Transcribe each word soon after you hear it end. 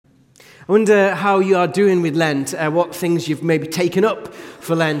I wonder how you are doing with Lent, what things you've maybe taken up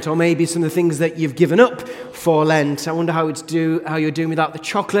for Lent, or maybe some of the things that you've given up for Lent. I wonder how you're doing without the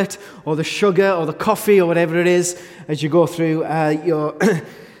chocolate, or the sugar, or the coffee, or whatever it is, as you go through your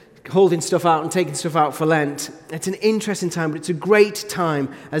holding stuff out and taking stuff out for Lent. It's an interesting time, but it's a great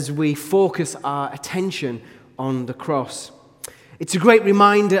time as we focus our attention on the cross. It's a great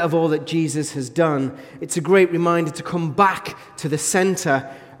reminder of all that Jesus has done. It's a great reminder to come back to the center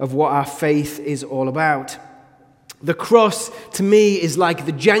of what our faith is all about. The cross, to me, is like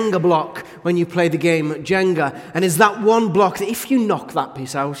the Jenga block when you play the game Jenga. And it's that one block that if you knock that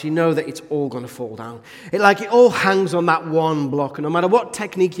piece out, you know that it's all going to fall down. It all hangs on that one block. And no matter what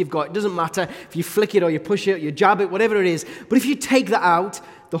technique you've got, it doesn't matter if you flick it or you push it or you jab it, whatever it is. But if you take that out,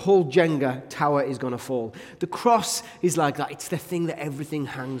 the whole Jenga tower is going to fall. The cross is like that. It's the thing that everything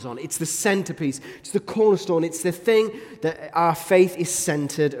hangs on. It's the centerpiece. It's the cornerstone. It's the thing that our faith is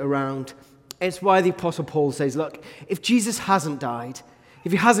centered around. It's why the Apostle Paul says, look, if Jesus hasn't died,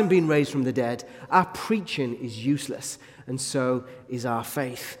 if he hasn't been raised from the dead, our preaching is useless, and so is our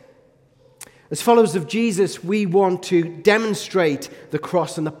faith. As followers of Jesus, we want to demonstrate the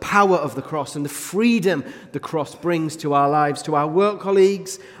cross and the power of the cross and the freedom the cross brings to our lives, to our work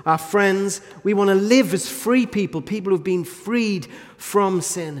colleagues, our friends. We want to live as free people who've been freed from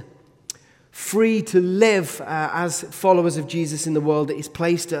sin, free to live as followers of Jesus in the world that he's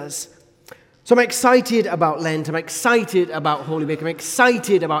placed us. So I'm excited about Lent, I'm excited about Holy Week, I'm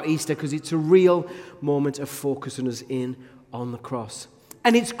excited about Easter because it's a real moment of focusing us in on the cross.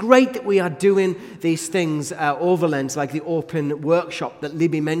 And it's great that we are doing these things over Lent, like the open workshop that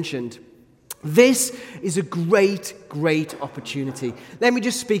Libby mentioned. This is a great, great opportunity. Let me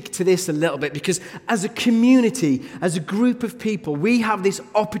just speak to this a little bit, because as a community, as a group of people, we have this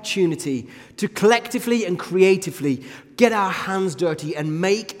opportunity to collectively and creatively get our hands dirty and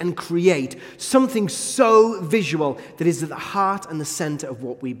make and create something so visual that is at the heart and the center of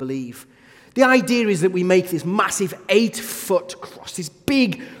what we believe. The idea is that we make this massive 8-foot cross, this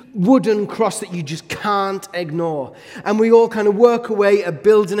big wooden cross that you just can't ignore. And we all kind of work away at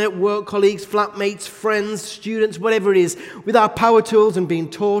building it, work colleagues, flatmates, friends, students, whatever it is, with our power tools and being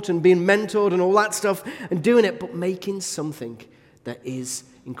taught and being mentored and all that stuff and doing it, but making something that is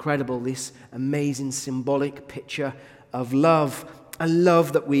incredible, this amazing symbolic picture of love. I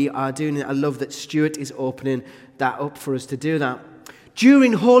love that we are doing it. I love that Stuart is opening that up for us to do that.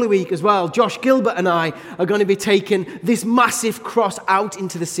 During Holy Week as well, Josh Gilbert and I are going to be taking this massive cross out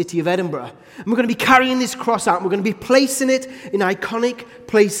into the city of Edinburgh. And we're going to be carrying this cross out, and we're going to be placing it in iconic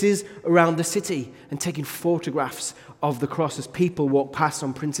places around the city and taking photographs of the cross as people walk past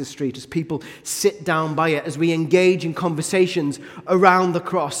on Princes Street, as people sit down by it, as we engage in conversations around the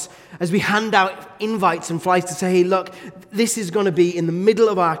cross, as we hand out invites and flyers to say, hey, look, this is going to be in the middle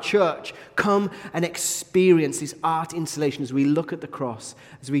of our church. Come and experience this art installation as we look at the cross,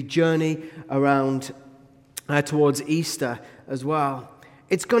 as we journey around towards Easter as well.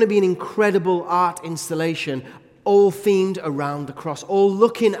 It's going to be an incredible art installation, all themed around the cross, all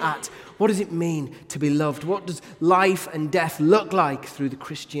looking at what does it mean to be loved? What does life and death look like through the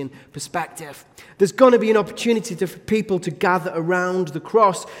Christian perspective? There's going to be an opportunity for people to gather around the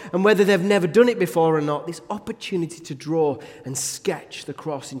cross, and whether they've never done it before or not, this opportunity to draw and sketch the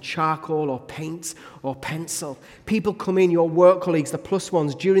cross in charcoal or paint or pencil. People come in, your work colleagues, the plus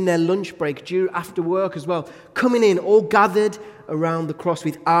ones, during their lunch break, after work as well, coming in, all gathered around the cross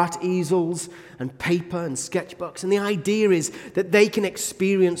with art easels and paper and sketchbooks. And the idea is that they can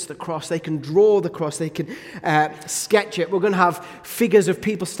experience the cross, they can draw the cross, they can sketch it. We're going to have figures of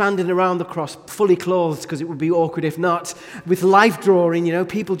people standing around the cross, fully clothed, because it would be awkward if not, with life drawing,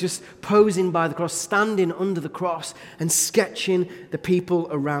 people just posing by the cross, standing under the cross and sketching the people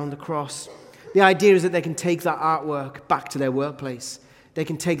around the cross. The idea is that they can take that artwork back to their workplace. They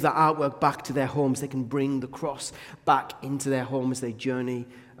can take that artwork back to their homes. They can bring the cross back into their home as they journey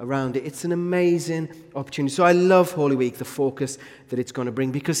around it. It's an amazing opportunity. So I love Holy Week, the focus that it's going to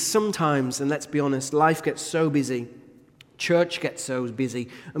bring, because sometimes, and let's be honest, life gets so busy, church gets so busy,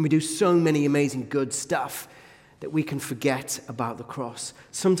 and we do so many amazing good stuff that we can forget about the cross.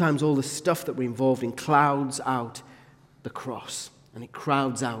 Sometimes all the stuff that we're involved in clouds out the cross, and it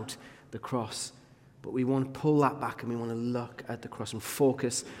crowds out the cross. But we want to pull that back and we want to look at the cross and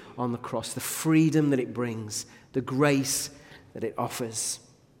focus on the cross, the freedom that it brings, the grace that it offers.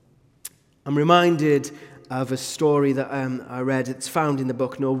 I'm reminded of a story that I read. It's found in the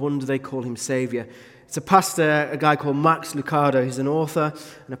book, No Wonder They Call Him Savior. It's a pastor, a guy called Max Lucado. He's an author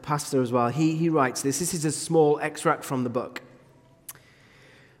and a pastor as well. He writes this. This is a small extract from the book.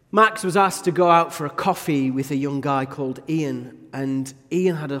 Max was asked to go out for a coffee with a young guy called Ian and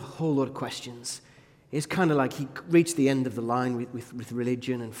Ian had a whole lot of questions. It's kind of like he reached the end of the line with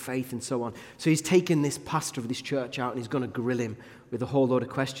religion and faith and so on. So he's taken this pastor of this church out and he's going to grill him with a whole lot of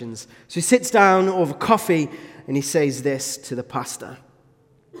questions. So he sits down over coffee and he says this to the pastor.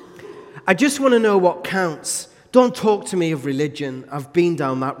 I just want to know what counts. Don't talk to me of religion. I've been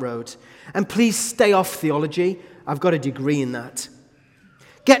down that road. And please stay off theology. I've got a degree in that.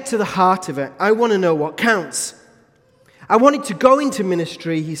 Get to the heart of it. I want to know what counts. I wanted to go into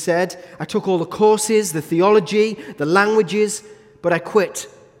ministry, he said. I took all the courses, the theology, the languages, but I quit.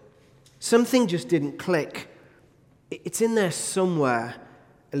 Something just didn't click. It's in there somewhere.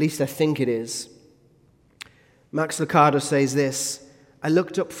 At least I think it is. Max Lucado says this. I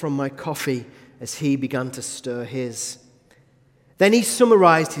looked up from my coffee as he began to stir his. Then he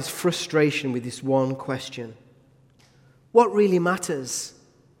summarized his frustration with this one question. What really matters?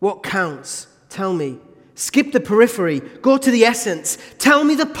 What counts? Tell me. Skip the periphery. Go to the essence. Tell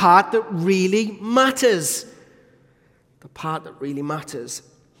me the part that really matters. The part that really matters.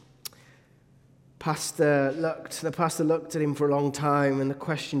 The pastor looked at him for a long time, and the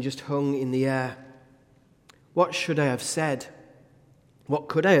question just hung in the air. What should I have said? What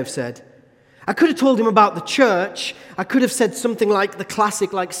could I have said? I could have told him about the church. I could have said something like the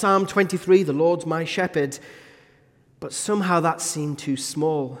classic, like Psalm 23, the Lord's my shepherd. But somehow that seemed too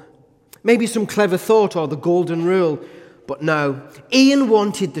small. Maybe some clever thought or the golden rule. But no, Ian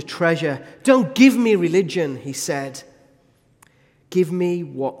wanted the treasure. Don't give me religion, he said. Give me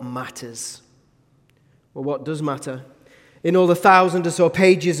what matters. Well, what does matter? In all the 1,000 or so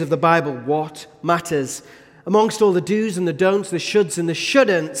pages of the Bible, what matters? Amongst all the do's and the don'ts, the shoulds and the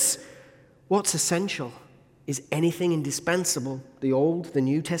shouldn'ts, what's essential? Is anything indispensable? The Old, the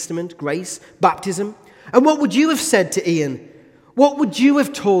New Testament, grace, baptism? And what would you have said to Ian? What would you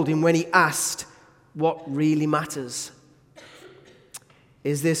have told him when he asked what really matters?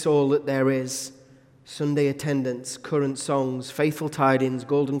 Is this all that there is? Sunday attendance, current songs, faithful tidings,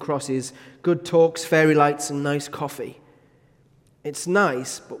 golden crosses, good talks, fairy lights, and nice coffee. It's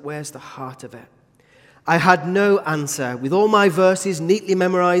nice, but where's the heart of it? I had no answer. With all my verses neatly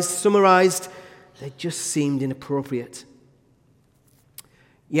memorized, summarized, they just seemed inappropriate.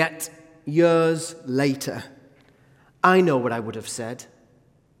 Yet, years later, I know what I would have said.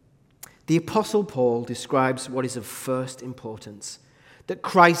 The Apostle Paul describes what is of first importance, that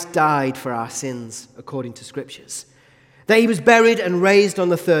Christ died for our sins, according to Scriptures, that he was buried and raised on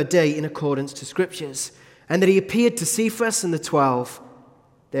the third day in accordance to Scriptures, and that he appeared to Cephas and the 12.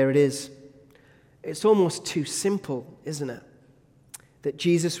 There it is. It's almost too simple, isn't it? That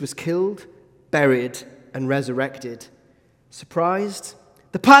Jesus was killed, buried, and resurrected. Surprised?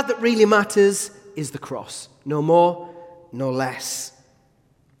 The part that really matters is the cross. No more, no less.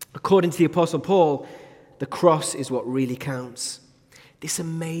 According to the Apostle Paul, the cross is what really counts. This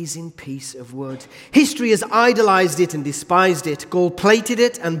amazing piece of wood. History has idolized it and despised it, gold-plated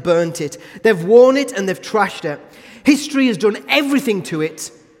it and burnt it. They've worn it and they've trashed it. History has done everything to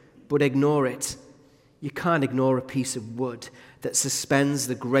it, but ignore it. You can't ignore a piece of wood that suspends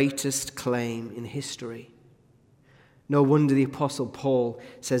the greatest claim in history. No wonder the Apostle Paul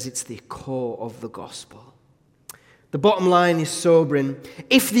says it's the core of the gospel. The bottom line is sobering.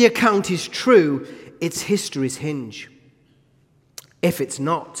 If the account is true, it's history's hinge. If it's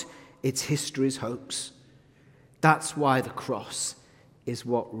not, it's history's hoax. That's why the cross is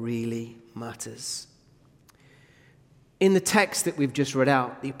what really matters. In the text that we've just read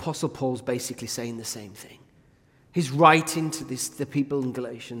out, the Apostle Paul's basically saying the same thing. He's writing to the people in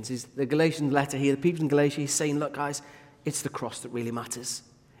Galatians. The Galatian letter here, the people in Galatia, he's saying, look guys, it's the cross that really matters.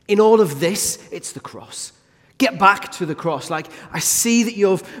 In all of this, it's the cross. Get back to the cross. Like, I see that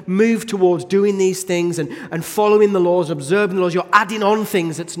you've moved towards doing these things and following the laws, observing the laws. You're adding on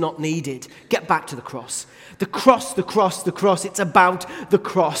things that's not needed. Get back to the cross. The cross, the cross, the cross. It's about the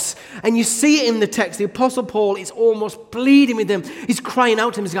cross. And you see it in the text. The Apostle Paul is almost pleading with them. He's crying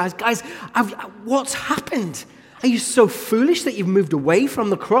out to them. Guys, what's happened? Are you so foolish that you've moved away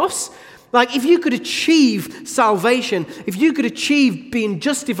from the cross? Like, if you could achieve salvation, if you could achieve being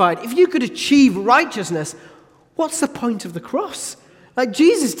justified, if you could achieve righteousness, what's the point of the cross? Like,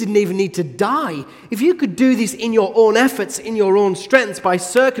 Jesus didn't even need to die. If you could do this in your own efforts, in your own strengths, by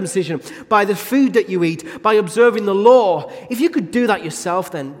circumcision, by the food that you eat, by observing the law, if you could do that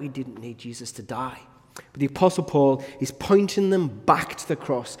yourself, then we didn't need Jesus to die. But the Apostle Paul is pointing them back to the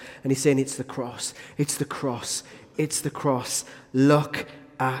cross, and he's saying, it's the cross, it's the cross, it's the cross. Look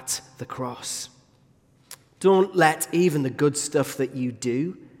at the cross. Don't let even the good stuff that you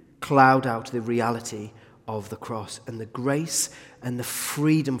do cloud out the reality of the cross and the grace and the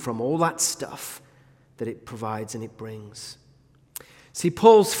freedom from all that stuff that it provides and it brings. See,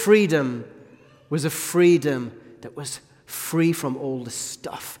 Paul's freedom was a freedom that was free from all the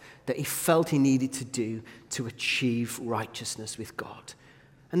stuff that he felt he needed to do to achieve righteousness with God.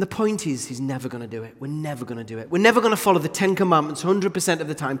 And the point is, he's never going to do it. We're never going to do it. We're never going to follow the 10 Commandments 100% of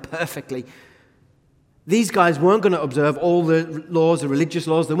the time perfectly. These guys weren't going to observe all the laws, the religious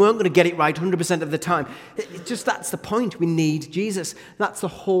laws. They weren't going to get it right 100% of the time. That's the point. We need Jesus. That's the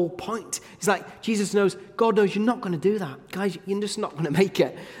whole point. It's like Jesus knows, God knows you're not going to do that. Guys, you're just not going to make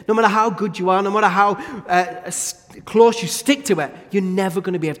it. No matter how good you are, no matter how close you stick to it, you're never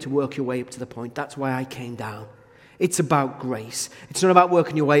going to be able to work your way up to the point. That's why I came down. It's about grace. It's not about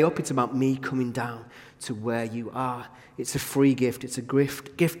working your way up. It's about me coming down to where you are. It's a free gift. It's a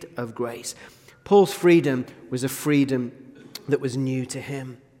gift of grace. Paul's freedom was a freedom that was new to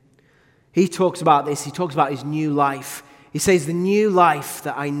him. He talks about this. He talks about his new life. He says, the new life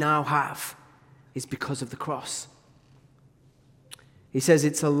that I now have is because of the cross. He says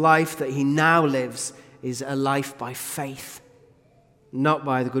it's a life that he now lives is a life by faith, not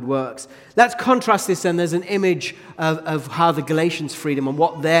by the good works. Let's contrast this then. There's an image of how the Galatians' freedom and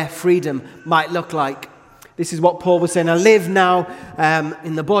what their freedom might look like. This is what Paul was saying. I live now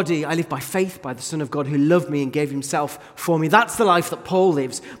in the body. I live by faith, by the Son of God who loved me and gave himself for me. That's the life that Paul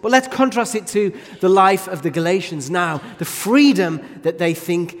lives. But let's contrast it to the life of the Galatians now, the freedom that they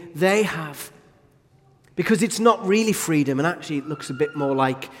think they have. Because it's not really freedom, and actually it looks a bit more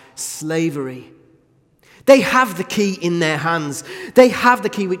like slavery. They have the key in their hands. They have the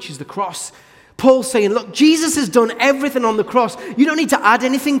key, which is the cross. Paul's saying, look, Jesus has done everything on the cross. You don't need to add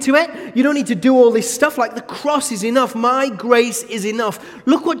anything to it. You don't need to do all this stuff. Like, the cross is enough. My grace is enough.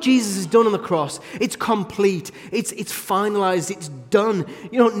 Look what Jesus has done on the cross. It's complete. It's finalized. It's done.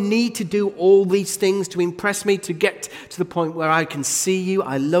 You don't need to do all these things to impress me, to get to the point where I can see you,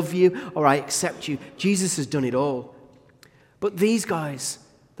 I love you, or I accept you. Jesus has done it all. But these guys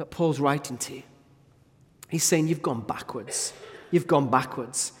that Paul's writing to, he's saying, you've gone backwards. You've gone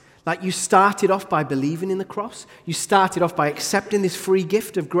backwards. Like, you started off by believing in the cross. You started off by accepting this free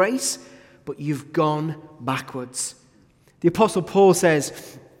gift of grace, but you've gone backwards. The Apostle Paul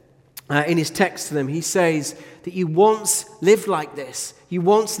says in his text to them, he says that you once lived like this. You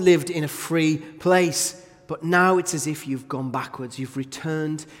once lived in a free place, but now it's as if you've gone backwards. You've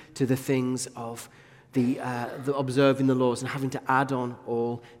returned to the things of the observing the laws and having to add on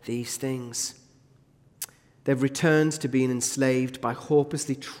all these things. They've returned to being enslaved by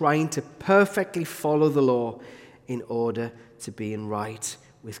hopelessly trying to perfectly follow the law in order to be in right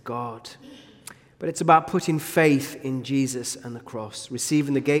with God. But it's about putting faith in Jesus and the cross,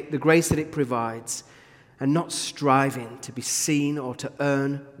 receiving the grace that it provides, and not striving to be seen or to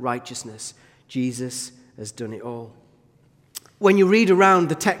earn righteousness. Jesus has done it all. When you read around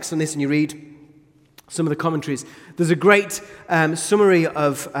the text on this and you read some of the commentaries, there's a great summary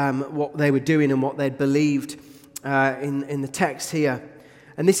of what they were doing and what they'd believed in the text here.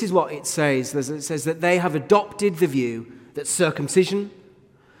 And this is what it says. It says that they have adopted the view that circumcision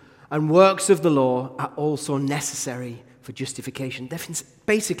and works of the law are also necessary for justification. They've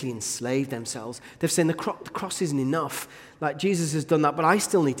basically enslaved themselves. They've said the cross isn't enough. Like, Jesus has done that, but I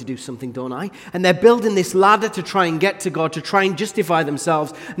still need to do something, don't I? And they're building this ladder to try and get to God, to try and justify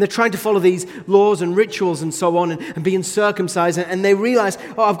themselves. And they're trying to follow these laws and rituals and so on, and being circumcised. And they realize,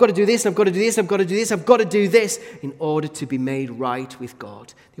 oh, I've got to do this, I've got to do this, I've got to do this, I've got to do this in order to be made right with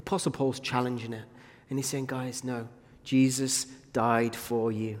God. The Apostle Paul's challenging it. And he's saying, guys, no, Jesus died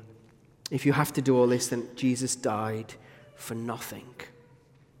for you. If you have to do all this, then Jesus died for nothing.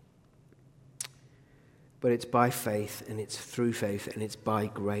 But it's by faith, and it's through faith, and it's by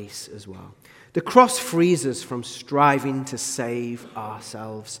grace as well. The cross frees us from striving to save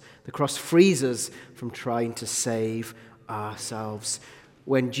ourselves. The cross frees us from trying to save ourselves.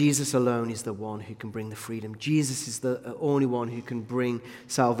 When Jesus alone is the one who can bring the freedom. Jesus is the only one who can bring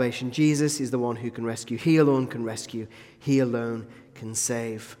salvation. Jesus is the one who can rescue. He alone can rescue. He alone can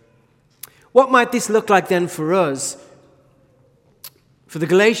save. What might this look like then for us? For the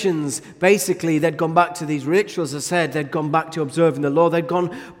Galatians, basically, they'd gone back to these rituals, as I said. They'd gone back to observing the law. They'd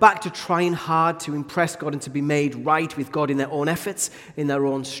gone back to trying hard to impress God and to be made right with God in their own efforts, in their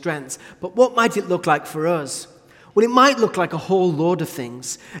own strengths. But what might it look like for us? Well, it might look like a whole load of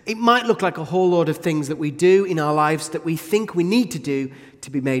things. It might look like a whole load of things that we do in our lives that we think we need to do to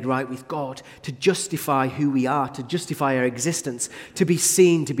be made right with God, to justify who we are, to justify our existence, to be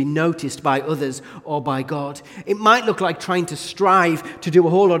seen, to be noticed by others or by God. It might look like trying to strive to do a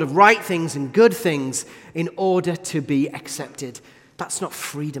whole lot of right things and good things in order to be accepted. That's not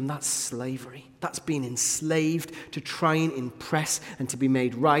freedom, that's slavery. That's being enslaved to try and impress and to be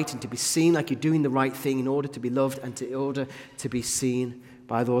made right and to be seen like you're doing the right thing in order to be loved and in order to be seen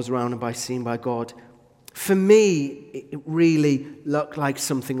by those around and seen by God. For me, it really looked like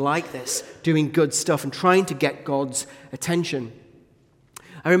something like this, doing good stuff and trying to get God's attention.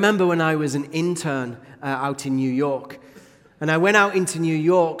 I remember when I was an intern out in New York, and I went out into New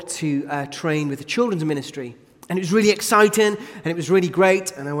York to train with the children's ministry. And it was really exciting, and it was really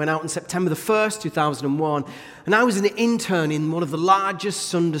great. And I went out on September the 1st, 2001. And I was an intern in one of the largest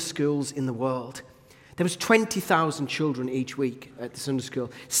Sunday schools in the world. There was 20,000 children each week at the Sunday school,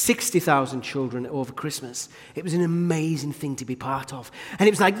 60,000 children over Christmas. It was an amazing thing to be part of. And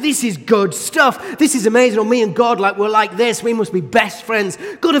it was like, this is good stuff. This is amazing. Oh, me and God, we're like this. We must be best friends.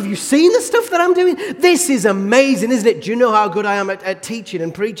 God, have you seen the stuff that I'm doing? This is amazing, isn't it? Do you know how good I am at teaching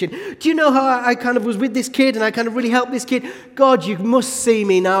and preaching? Do you know how I kind of was with this kid and I kind of really helped this kid? God, you must see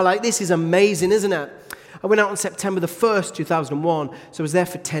me now. This is amazing, isn't it? I went out on September the 1st, 2001, so I was there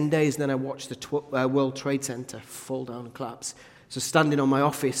for 10 days, and then I watched the World Trade Center fall down and collapse. So standing on my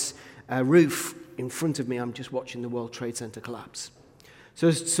office roof in front of me, I'm just watching the World Trade Center collapse. So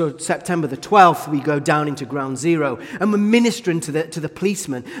September the 12th, we go down into Ground Zero, and we're ministering to the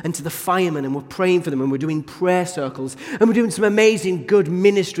policemen and to the firemen, and we're praying for them, and we're doing prayer circles, and we're doing some amazing, good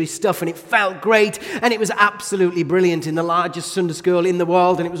ministry stuff, and it felt great, and it was absolutely brilliant in the largest Sunday school in the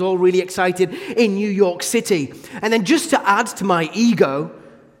world, and it was all really excited in New York City. And then just to add to my ego,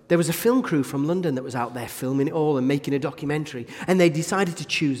 there was a film crew from London that was out there filming it all and making a documentary. And they decided to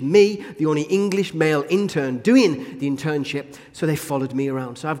choose me, the only English male intern doing the internship, so they followed me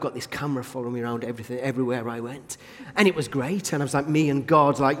around. So I've got this camera following me around everywhere I went. And it was great. And I was like, me and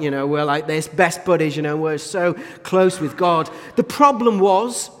God, we're like this, best buddies, we're so close with God. The problem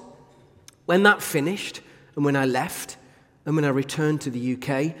was, when that finished, and when I left, and when I returned to the UK,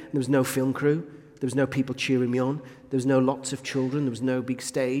 there was no film crew, there was no people cheering me on, there was no lots of children, there was no big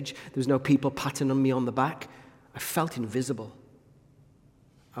stage, there was no people patting on me on the back. I felt invisible.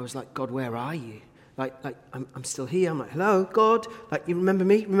 I was like, God, where are you? I'm still here. I'm like, hello, God. You remember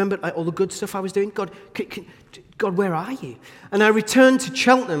me? Remember all the good stuff I was doing? God, God, where are you? And I returned to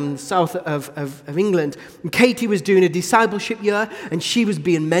Cheltenham, south of England, and Katie was doing a discipleship year, and she was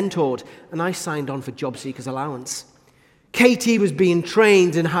being mentored, and I signed on for job seekers allowance. Katie was being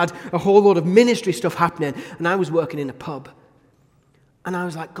trained and had a whole lot of ministry stuff happening, and I was working in a pub. And I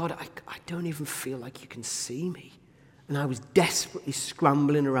was like, God, I don't even feel like you can see me. And I was desperately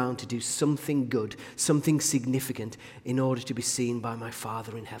scrambling around to do something good, something significant, in order to be seen by my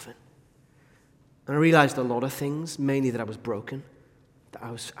Father in heaven. And I realized a lot of things, mainly that I was broken, that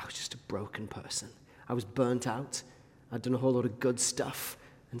I was just a broken person. I was burnt out. I'd done a whole lot of good stuff,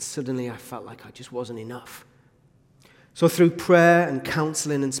 and suddenly I felt like I just wasn't enough. So through prayer and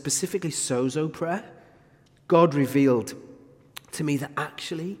counseling, and specifically sozo prayer, God revealed to me that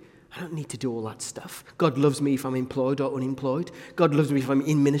actually I don't need to do all that stuff. God loves me if I'm employed or unemployed. God loves me if I'm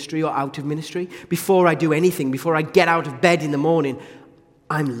in ministry or out of ministry. Before I do anything, before I get out of bed in the morning,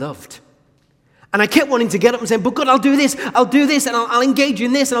 I'm loved. And I kept wanting to get up and say, but God, I'll do this, and I'll engage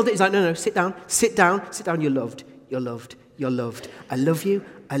in this, and I'll do it. He's like, no, sit down, you're loved. I love you.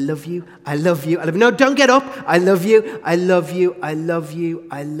 No, don't get up. I love you.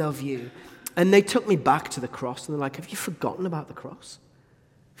 And they took me back to the cross, and they're like, have you forgotten about the cross?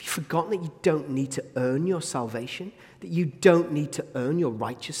 Have you forgotten that you don't need to earn your salvation? That you don't need to earn your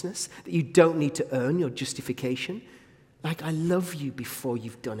righteousness? That you don't need to earn your justification? I love you before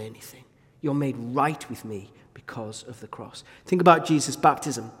you've done anything. You're made right with me because of the cross. Think about Jesus'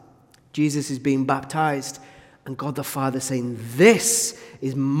 baptism. Jesus is being baptized, and God the Father saying, this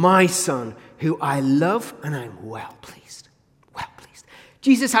is my Son who I love, and I'm well pleased. Well pleased.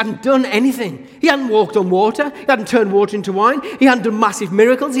 Jesus hadn't done anything. He hadn't walked on water. He hadn't turned water into wine. He hadn't done massive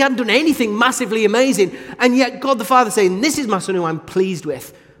miracles. He hadn't done anything massively amazing. And yet God the Father saying, this is my Son who I'm pleased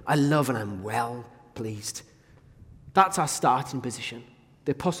with. I love and I'm well pleased. That's our starting position.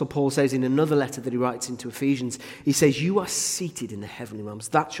 The Apostle Paul says in another letter that he writes into Ephesians, he says, you are seated in the heavenly realms.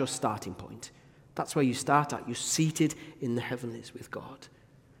 That's your starting point. That's where you start at. You're seated in the heavenlies with God.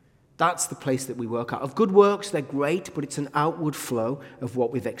 That's the place that we work out. Of good works, they're great, but it's an outward flow of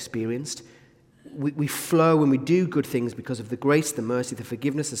what we've experienced. We flow and we do good things because of the grace, the mercy, the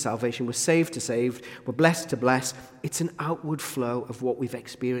forgiveness, the salvation. We're saved to save. We're blessed to bless. It's an outward flow of what we've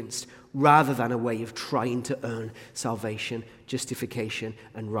experienced rather than a way of trying to earn salvation, justification,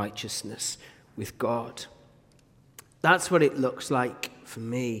 and righteousness with God. That's what it looks like for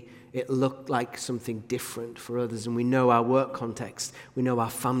me it look like something different for others. And we know our work context. We know our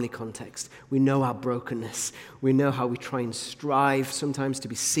family context. We know our brokenness. We know how we try and strive sometimes to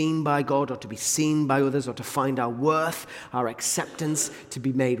be seen by God or to be seen by others or to find our worth, our acceptance, to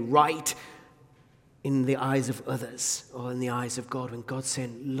be made right in the eyes of others or in the eyes of God. When God's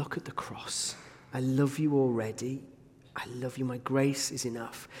saying, look at the cross. I love you already. I love you. My grace is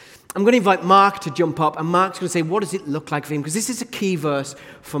enough. I'm going to invite Mark to jump up, and Mark's going to say, what does it look like for him? Because this is a key verse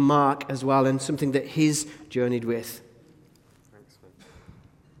for Mark as well, and something that he's journeyed with. Thanks, man.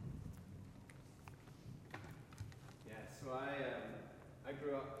 Yeah, so I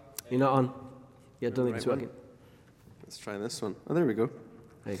grew up... You're not on? Yeah, I don't think it's working. Let's try this one. Oh, there we go.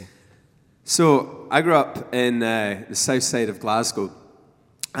 There you go. So I grew up in the south side of Glasgow,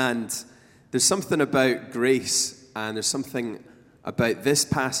 and there's something about grace, and there's something about this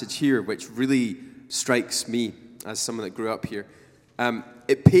passage here which really strikes me as someone that grew up here.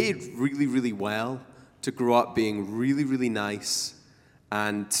 It paid really, really well to grow up being really, really nice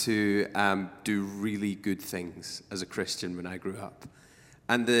and to do really good things as a Christian when I grew up.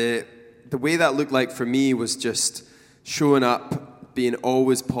 And the way that looked like for me was just showing up, being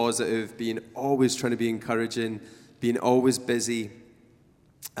always positive, being always trying to be encouraging, being always busy.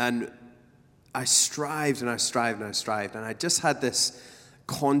 And I strived and I strived and I strived, and I just had this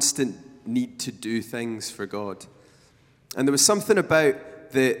constant need to do things for God. And there was something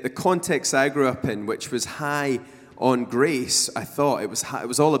about the context I grew up in, which was high on grace. I thought it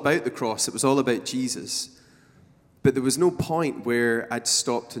was all about the cross. It was all about Jesus. But there was no point where I'd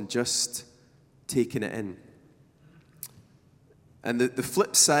stopped and just taken it in. And the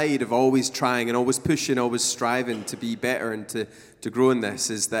flip side of always trying and always pushing, always striving to be better and to grow in this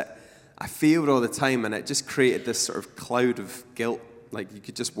is that I failed all the time, and it just created this sort of cloud of guilt. Like you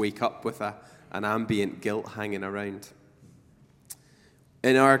could just wake up with an ambient guilt hanging around.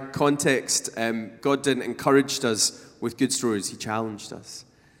 In our context, God didn't encourage us with good stories. He challenged us.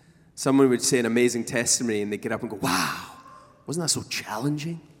 Someone would say an amazing testimony, and they'd get up and go, wow, wasn't that so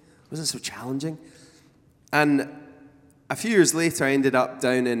challenging? Wasn't it so challenging? And a few years later, I ended up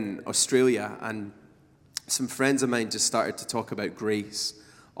down in Australia, and some friends of mine just started to talk about grace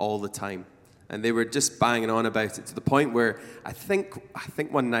all the time. And they were just banging on about it to the point where I think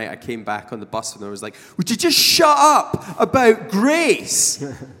one night I came back on the bus and I was like, would you just shut up about grace?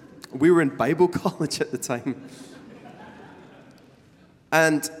 We were in Bible college at the time.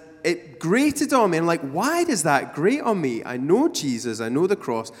 And it grated on me. I'm like, why does that grate on me? I know Jesus, I know the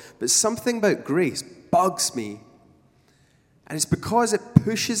cross, but something about grace bugs me. And it's because it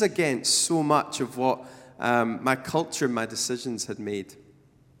pushes against so much of what my culture, my decisions had made.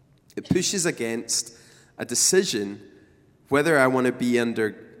 It pushes against a decision whether I want to be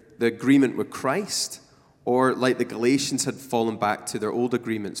under the agreement with Christ or like the Galatians had fallen back to their old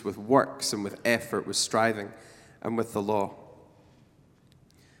agreements with works and with effort, with striving and with the law.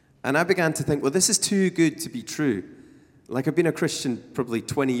 And I began to think, well, this is too good to be true. Like I've been a Christian probably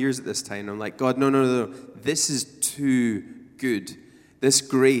 20 years at this time. And I'm like, God, no. This is too good. This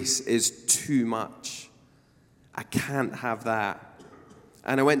grace is too much. I can't have that.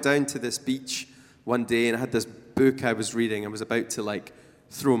 And I went down to this beach one day and I had this book I was reading. I was about to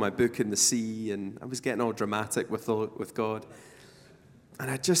throw my book in the sea, and I was getting all dramatic with God. And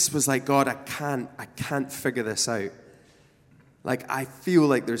I just was like, God, I can't figure this out. Like I feel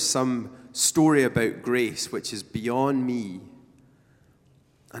like there's some story about grace which is beyond me.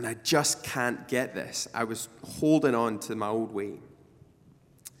 And I just can't get this. I was holding on to my old way.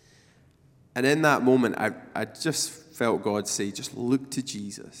 And in that moment, I just felt God say, just look to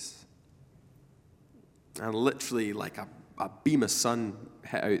Jesus. And literally, like a beam of sun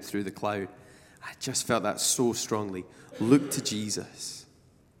hit out through the cloud. I just felt that so strongly. Look to Jesus.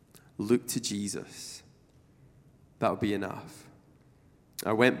 Look to Jesus. That'll be enough.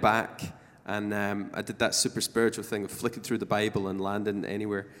 I went back and I did that super spiritual thing of flicking through the Bible and landing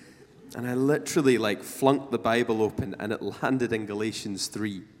anywhere. And I literally flunked the Bible open, and it landed in Galatians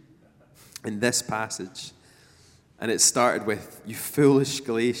 3. In this passage. And it started with, you foolish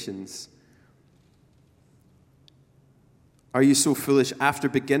Galatians. Are you so foolish? After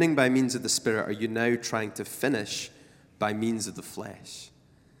beginning by means of the Spirit, are you now trying to finish by means of the flesh?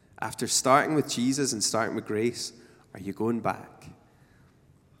 After starting with Jesus and starting with grace, are you going back?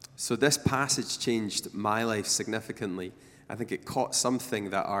 So this passage changed my life significantly. I think it caught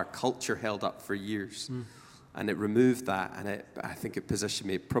something that our culture held up for years. And it removed that, and I think it positioned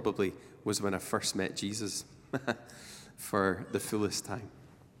me, probably was when I first met Jesus for the fullest time.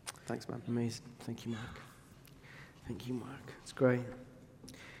 Thanks, man. Amazing. Thank you, Mark. Thank you, Mark. It's great.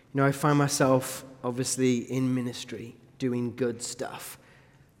 I find myself, obviously, in ministry, doing good stuff.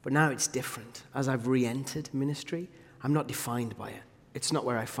 But now it's different. As I've re-entered ministry, I'm not defined by it. It's not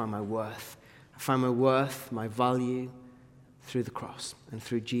where I find my worth. I find my worth, my value, through the cross and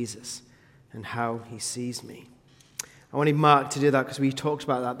through Jesus and how he sees me. I wanted Mark to do that because we talked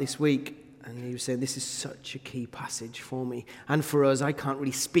about that this week. And he was saying, this is such a key passage for me. And for us, I can't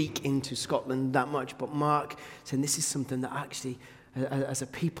really speak into Scotland that much. But Mark saying this is something that actually, as a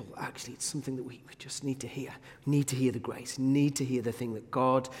people, actually, it's something that we just need to hear. We need to hear the grace. We need to hear the thing that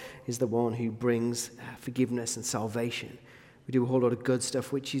God is the one who brings forgiveness and salvation. We do a whole lot of good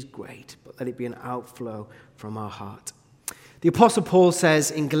stuff, which is great. But let it be an outflow from our heart. The Apostle Paul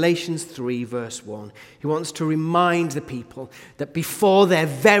says in Galatians 3, verse 1, he wants to remind the people that before their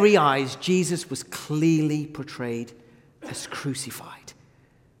very eyes, Jesus was clearly portrayed as crucified.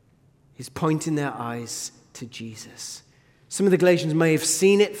 He's pointing their eyes to Jesus. Some of the Galatians may have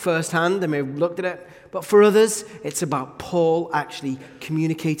seen it firsthand, they may have looked at it, but for others, it's about Paul actually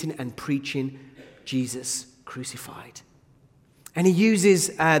communicating and preaching Jesus crucified. And he uses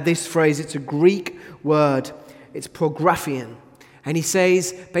this phrase, it's a Greek word. It's prographian. And he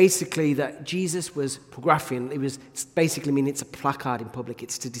says basically that Jesus was prographian. It's basically mean it's a placard in public.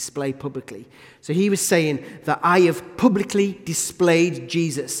 It's to display publicly. So he was saying that I have publicly displayed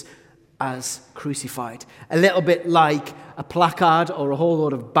Jesus as crucified. A little bit like a placard or a whole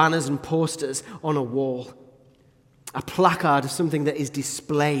lot of banners and posters on a wall. A placard is something that is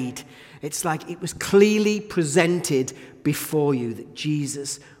displayed. It's like it was clearly presented before you that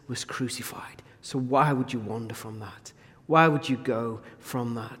Jesus was crucified. So why would you wander from that? Why would you go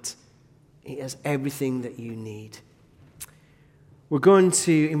from that? It has everything that you need. We're going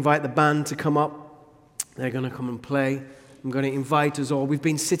to invite the band to come up. They're going to come and play. I'm going to invite us all. We've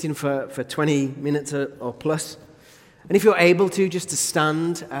been sitting for 20 minutes or plus. And if you're able to, just to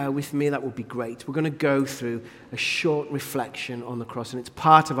stand with me, that would be great. We're going to go through a short reflection on the cross, and it's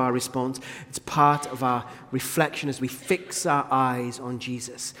part of our response. It's part of our reflection as we fix our eyes on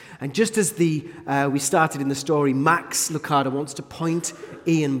Jesus. And just as we started in the story, Max Lucado wants to point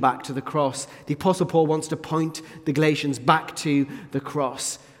Ian back to the cross. The Apostle Paul wants to point the Galatians back to the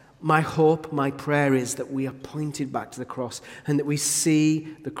cross. My hope, my prayer is that we are pointed back to the cross and that we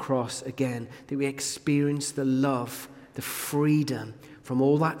see the cross again, that we experience the love, the freedom from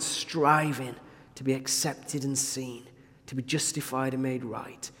all that striving to be accepted and seen, to be justified and made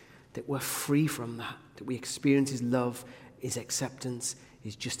right, that we're free from that we experience his love, his acceptance,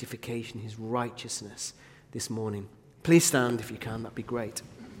 his justification, his righteousness this morning. Please stand if you can, that'd be great.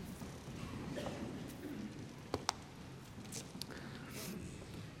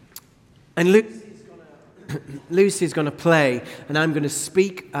 And Lucy's going to play, and I'm going to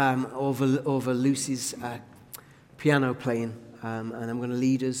speak over Lucy's piano playing, and I'm going to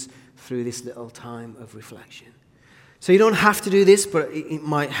lead us through this little time of reflection. So you don't have to do this, but it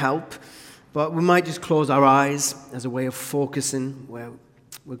might help. But we might just close our eyes as a way of focusing where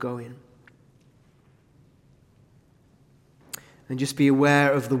we're going. And just be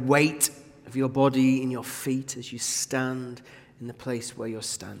aware of the weight of your body in your feet as you stand in the place where you're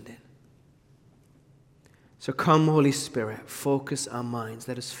standing. So come, Holy Spirit, focus our minds.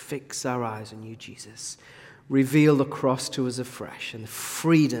 Let us fix our eyes on you, Jesus. Reveal the cross to us afresh and the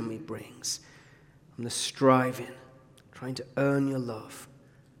freedom it brings from the striving, trying to earn your love.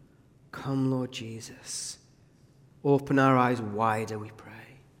 Come, Lord Jesus. Open our eyes wider, we pray.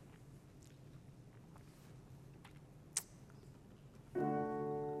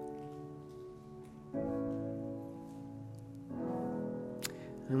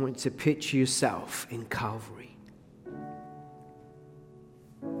 I want you to picture yourself in Calvary.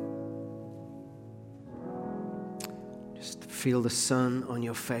 Just feel the sun on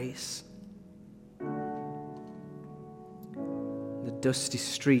your face. The dusty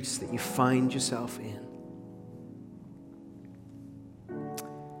streets that you find yourself in.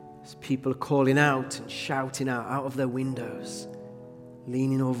 As people are calling out and shouting out of their windows,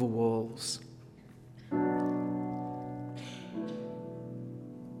 leaning over walls.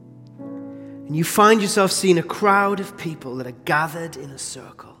 And you find yourself seeing a crowd of people that are gathered in a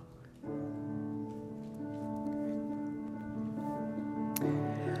circle.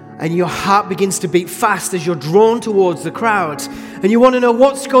 And your heart begins to beat fast as you're drawn towards the crowd. And you want to know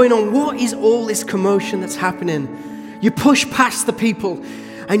what's going on. What is all this commotion that's happening? You push past the people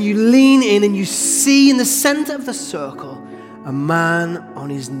and you lean in and you see in the center of the circle a man on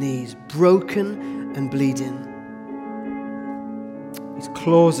his knees, broken and bleeding. His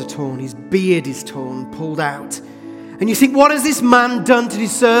claws are torn, his beard is torn, pulled out. And you think, what has this man done to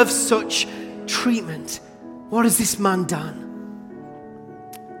deserve such treatment? What has this man done?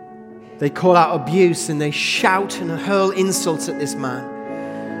 They call out abuse and they shout and hurl insults at this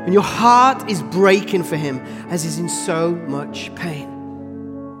man. And your heart is breaking for him as he's in so much pain.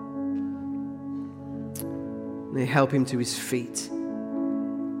 And they help him to his feet.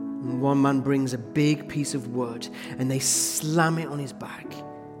 And one man brings a big piece of wood and they slam it on his back.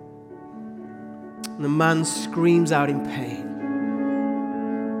 And the man screams out in pain.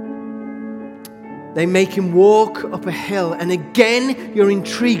 They make him walk up a hill, and again you're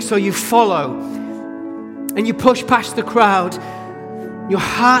intrigued, so you follow. And you push past the crowd. Your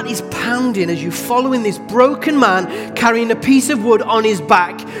heart is pounding as you follow in this broken man carrying a piece of wood on his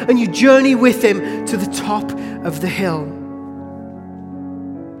back, and you journey with him to the top of the hill.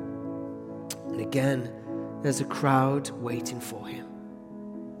 And again, there's a crowd waiting for him.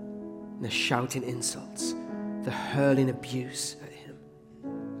 And they're shouting insults. They're hurling abuse at him.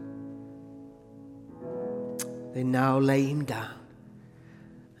 They now lay him down.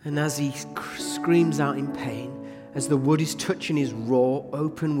 And as he screams out in pain, as the wood is touching his raw,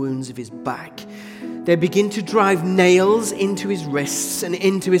 open wounds of his back, they begin to drive nails into his wrists and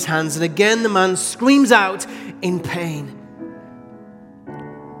into his hands. And again, the man screams out in pain.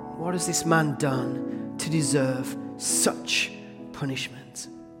 What has this man done to deserve such punishment?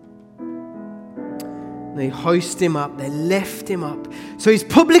 They hoist him up, they lift him up. So he's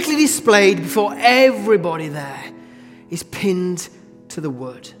publicly displayed before everybody there. He's pinned to the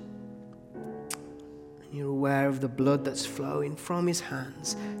wood. And you're aware of the blood that's flowing from his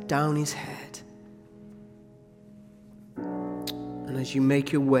hands down his head. And as you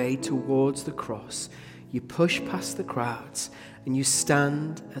make your way towards the cross, you push past the crowds and you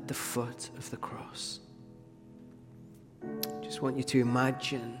stand at the foot of the cross. Just want you to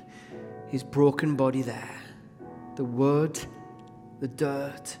imagine his broken body there, the wood, the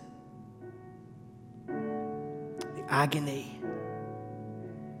dirt, the agony.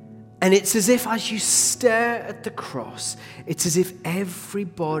 And it's as if as you stare at the cross, it's as if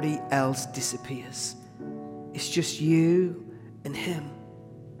everybody else disappears. It's just you and him.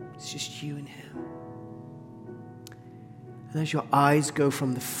 It's just you and him. And as your eyes go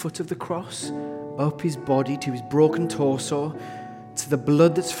from the foot of the cross, up his body to his broken torso, to the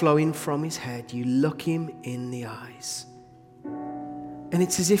blood that's flowing from his head, you look him in the eyes. And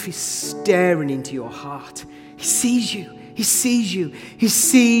it's as if he's staring into your heart. He sees you. He sees you. He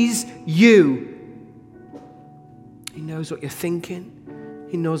sees you. He knows what you're thinking.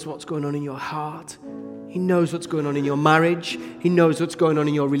 He knows what's going on in your heart. He knows what's going on in your marriage. He knows what's going on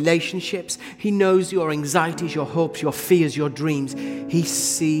in your relationships. He knows your anxieties, your hopes, your fears, your dreams. He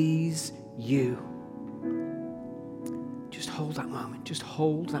sees you. Just hold that moment. Just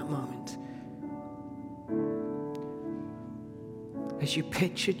hold that moment. As you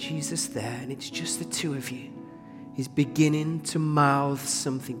picture Jesus there, and it's just the two of you, he's beginning to mouth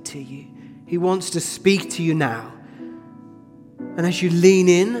something to you. He wants to speak to you now. And as you lean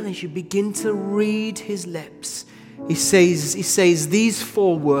in, and as you begin to read his lips, he says these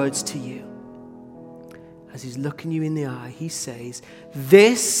 4 words to you. As he's looking you in the eye, he says,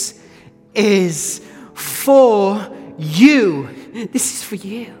 "This is for you." This is for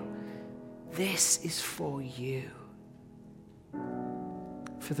you. This is for you.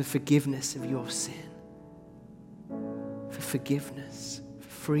 For the forgiveness of your sin. For forgiveness, for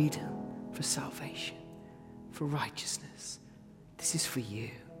freedom, for salvation, for righteousness. This is for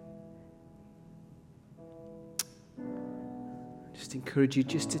you. Just encourage you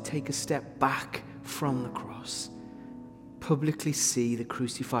just to take a step back from the cross. Publicly see the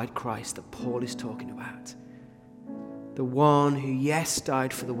crucified Christ that Paul is talking about. The one who, yes,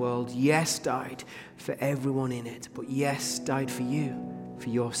 died for the world, yes, died for everyone in it, but yes, died for you, for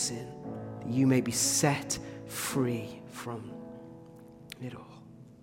your sin, that you may be set free from it all.